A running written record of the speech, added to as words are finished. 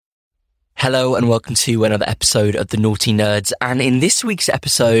Hello and welcome to another episode of The Naughty Nerds. And in this week's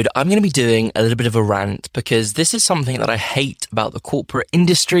episode, I'm going to be doing a little bit of a rant because this is something that I hate about the corporate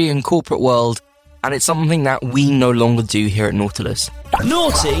industry and corporate world. And it's something that we no longer do here at Nautilus.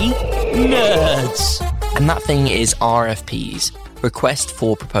 Naughty Nerds! And that thing is RFPs, request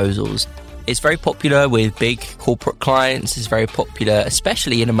for proposals. It's very popular with big corporate clients. It's very popular,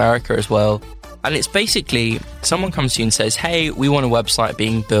 especially in America as well. And it's basically someone comes to you and says, hey, we want a website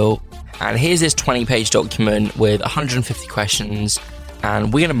being built. And here's this 20-page document with 150 questions,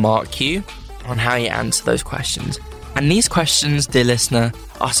 and we're going to mark you on how you answer those questions. And these questions, dear listener,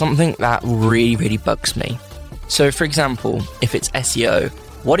 are something that really, really bugs me. So, for example, if it's SEO,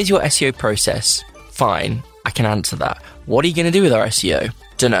 what is your SEO process? Fine, I can answer that. What are you going to do with our SEO?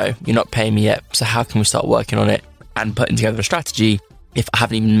 Dunno, you're not paying me yet, so how can we start working on it and putting together a strategy if I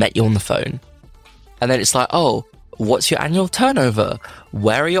haven't even met you on the phone? And then it's like, oh, what's your annual turnover?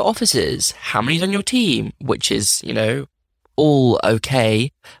 Where are your offices? How many's on your team? Which is, all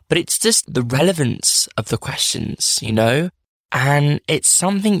okay. But it's just the relevance of the questions, And it's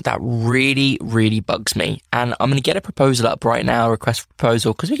something that really, really bugs me. And I'm going to get a proposal up right now, a request for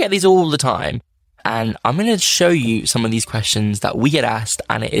proposal, because we get these all the time. And I'm going to show you some of these questions that we get asked.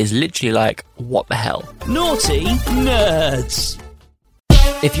 And it is literally like, what the hell? Naughty Nerds!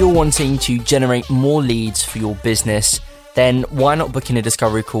 If you're wanting to generate more leads for your business, then why not book in a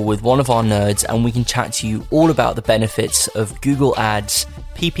discovery call with one of our nerds and we can chat to you all about the benefits of Google Ads,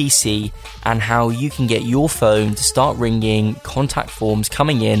 PPC, and how you can get your phone to start ringing contact forms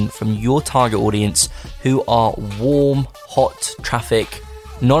coming in from your target audience who are warm, hot traffic.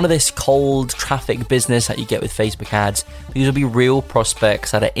 None of this cold traffic business that you get with Facebook ads. These will be real prospects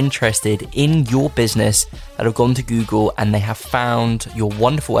that are interested in your business that have gone to Google and they have found your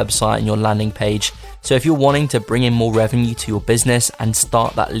wonderful website and your landing page. So if you're wanting to bring in more revenue to your business and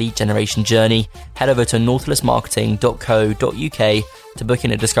start that lead generation journey, head over to nautilusmarketing.co.uk to book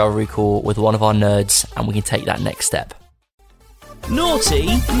in a discovery call with one of our nerds and we can take that next step. Naughty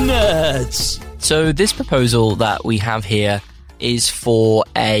Nerds! So this proposal that we have here is for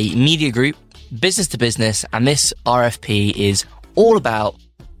a media group, business to business, and this RFP is all about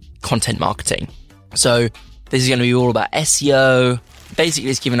content marketing. So this is going to be all about SEO. Basically,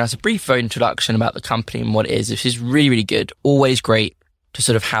 it's giving us a brief introduction about the company and what it is, which is really, really good. Always great to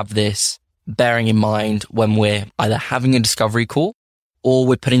sort of have this bearing in mind when we're either having a discovery call or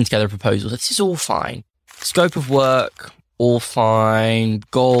we're putting together a proposal. This is all fine. Scope of work, all fine.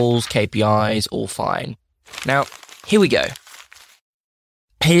 Goals, KPIs, all fine. Now, here we go.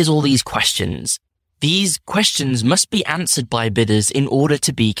 Here's all these questions. These questions must be answered by bidders in order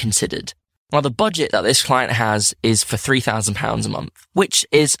to be considered. Now, the budget that this client has is for £3,000 a month, which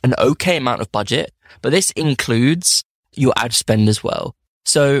is an okay amount of budget, but this includes your ad spend as well.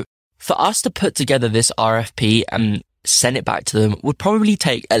 So for us to put together this RFP and send it back to them would probably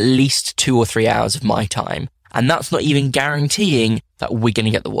take at least 2 or 3 hours of my time. And that's not even guaranteeing that we're going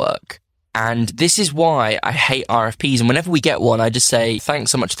to get the work. And this is why I hate RFPs. And whenever we get one, I just say,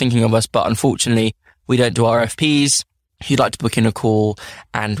 thanks so much for thinking of us, but unfortunately, we don't do RFPs. If you'd like to book in a call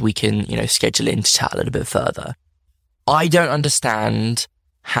and we can, schedule in to chat a little bit further. I don't understand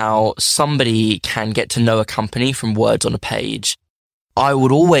how somebody can get to know a company from words on a page. I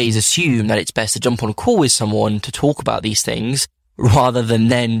would always assume that it's best to jump on a call with someone to talk about these things rather than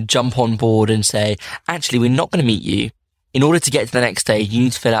then jump on board and say, actually, we're not going to meet you. In order to get to the next stage, you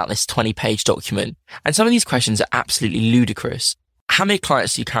need to fill out this 20-page document. And some of these questions are absolutely ludicrous. How many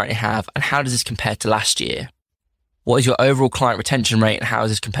clients do you currently have, and how does this compare to last year? What is your overall client retention rate, and how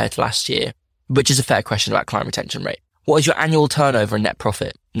is this compared to last year? Which is a fair question about client retention rate. What is your annual turnover and net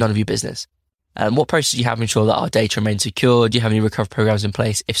profit? None of your business. What process do you have to ensure that our data remains secure? Do you have any recovery programs in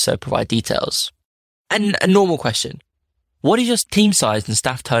place? If so, provide details. And a normal question. What is your team size and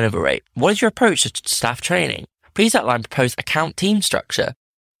staff turnover rate? What is your approach to staff training? Please outline proposed account team structure.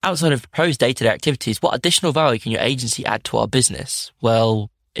 Outside of proposed day-to-day activities, what additional value can your agency add to our business?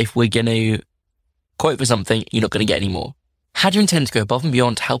 Well, if we're going to quote for something, you're not going to get any more. How do you intend to go above and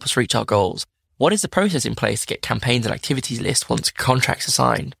beyond to help us reach our goals? What is the process in place to get campaigns and activities lists once contracts are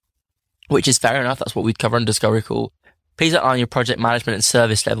signed? Which is fair enough. That's what we'd cover on Discovery Call. Please outline your project management and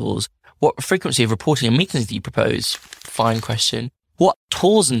service levels. What frequency of reporting and meetings do you propose? Fine question. What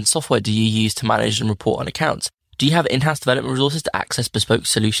tools and software do you use to manage and report on accounts? Do you have in-house development resources to access bespoke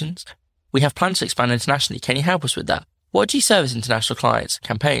solutions? We have plans to expand internationally. Can you help us with that? What do you service international clients,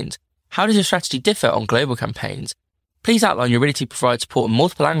 campaigns? How does your strategy differ on global campaigns? Please outline your ability to provide support in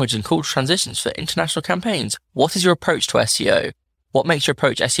multiple languages and cultural transitions for international campaigns. What is your approach to SEO? What makes your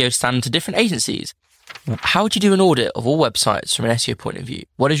approach SEO stand to different agencies? How would you do an audit of all websites from an SEO point of view?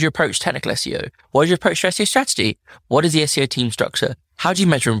 What is your approach to technical SEO? What is your approach to SEO strategy? What is the SEO team structure? How do you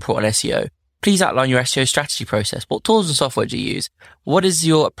measure and report on SEO? Please outline your SEO strategy process. What tools and software do you use? What is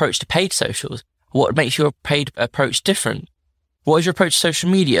your approach to paid socials? What makes your paid approach different? What is your approach to social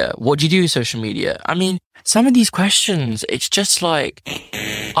media? What do you do with social media? I mean, some of these questions, it's just like,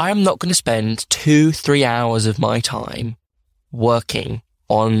 I'm not going to spend 2-3 hours of my time working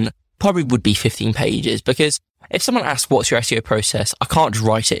on probably would be 15 pages, because if someone asks, what's your SEO process? I can't just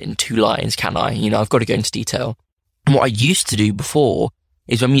write it in 2 lines, can I? I've got to go into detail. And what I used to do before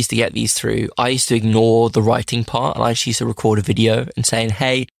is when we used to get these through, I used to ignore the writing part, and I just used to record a video and saying,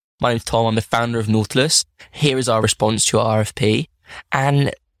 hey, my name's Tom. I'm the founder of Nautilus. Here is our response to our RFP.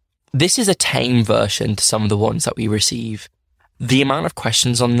 And this is a tame version to some of the ones that we receive. The amount of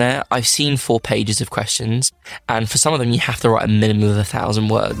questions on there, I've seen 4 pages of questions, and for some of them, you have to write a minimum of 1,000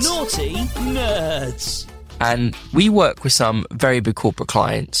 words. Naughty nerds. And we work with some very big corporate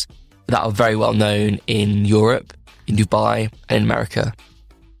clients that are very well known in Europe, in Dubai, and in America.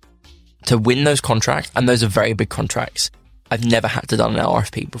 To win those contracts, and those are very big contracts, I've never had to done an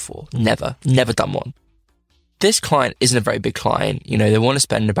RFP before. Never done one. This client isn't a very big client. They want to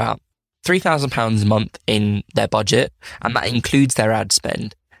spend about £3,000 a month in their budget, and that includes their ad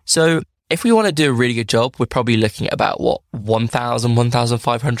spend. So if we want to do a really good job, we're probably looking at about 1,000,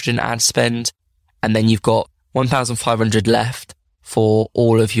 1,500 in ad spend. And then you've got 1,500 left for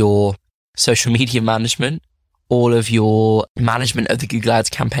all of your social media management, all of your management of the Google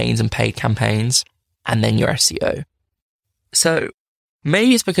Ads campaigns and paid campaigns, and then your SEO. So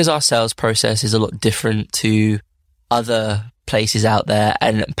maybe it's because our sales process is a lot different to other places out there,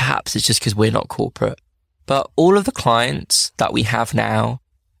 and perhaps it's just because we're not corporate. But all of the clients that we have now,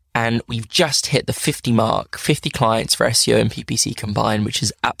 and we've just hit the 50 mark, 50 clients for SEO and PPC combined, which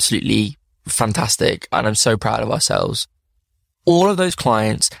is absolutely fantastic. And I'm so proud of ourselves. All of those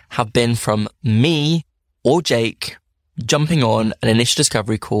clients have been from me or Jake jumping on an initial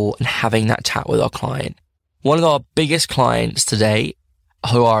discovery call and having that chat with our client. One of our biggest clients today,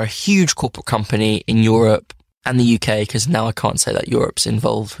 who are a huge corporate company in Europe and the UK, because now I can't say that Europe's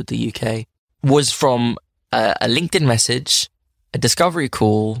involved with the UK, was from a LinkedIn message, a discovery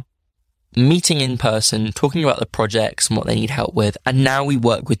call, meeting in person, talking about the projects and what they need help with. And now we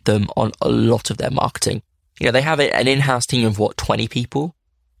work with them on a lot of their marketing. They have an in-house team of 20 people,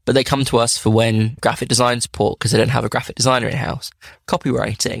 but they come to us for when graphic design support, because they don't have a graphic designer in-house,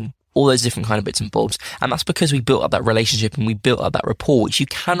 copywriting, all those different kind of bits and bobs. And that's because we built up that relationship and we built up that rapport, which you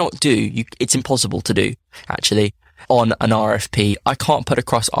cannot do. It's impossible to do, actually, on an RFP. I can't put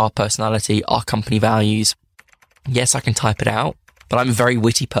across our personality, our company values. Yes, I can type it out, but I'm a very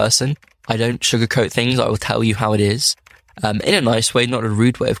witty person. I don't sugarcoat things. I will tell you how it is, in a nice way, not a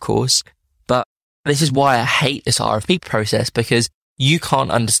rude way, of course. But this is why I hate this RFP process, because you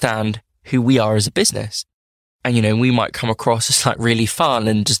can't understand who we are as a business. And, we might come across as really fun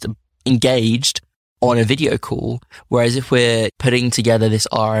and just engaged on a video call. Whereas if we're putting together this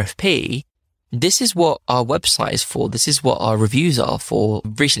RFP, this is what our website is for. This is what our reviews are for.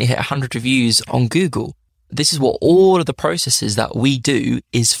 We've recently hit 100 reviews on Google. This is what all of the processes that we do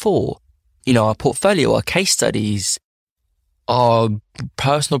is for. Our portfolio, our case studies, our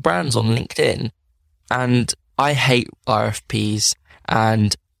personal brands on LinkedIn. And I hate RFPs,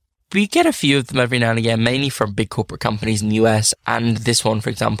 and we get a few of them every now and again, mainly from big corporate companies in the US, and this one, for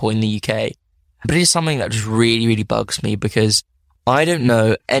example, in the UK. But it is something that just really, really bugs me, because I don't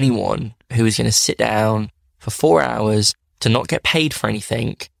know anyone who is going to sit down for 4 hours to not get paid for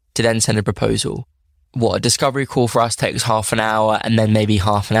anything to then send a proposal. A discovery call for us takes half an hour, and then maybe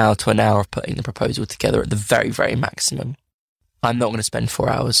half an hour to an hour of putting the proposal together at the very, very maximum. I'm not going to spend 4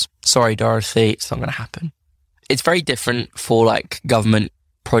 hours. Sorry, Dorothy, it's not going to happen. It's very different for government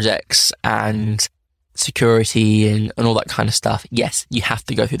projects and security and all that kind of stuff. Yes, you have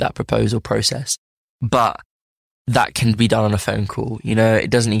to go through that proposal process, but that can be done on a phone call. It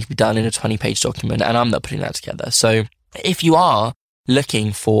doesn't need to be done in a 20-page document, and I'm not putting that together. So if you are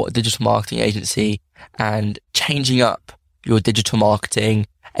looking for a digital marketing agency and changing up your digital marketing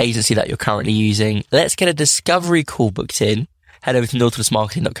agency that you're currently using, let's get a discovery call booked in. Head over to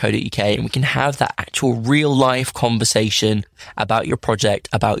nautilusmarketing.co.uk and we can have that actual real life conversation about your project,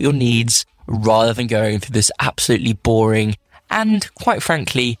 about your needs, rather than going through this absolutely boring and, quite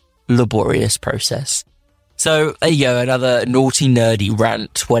frankly, laborious process. So there you go, another naughty, nerdy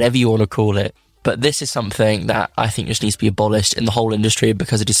rant, whatever you want to call it. But this is something that I think just needs to be abolished in the whole industry,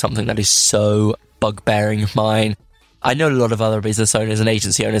 because it is something that is so bugbearing of mine. I know a lot of other business owners and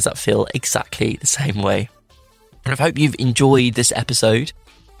agency owners that feel exactly the same way. And I hope you've enjoyed this episode.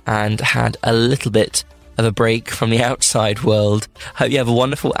 and had a little bit of a break from the outside world. Hope you have a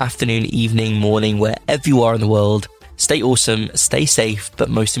wonderful afternoon, evening, morning, wherever you are in the world. Stay awesome, stay safe, but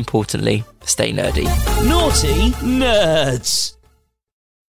most importantly, stay nerdy. Naughty Nerds.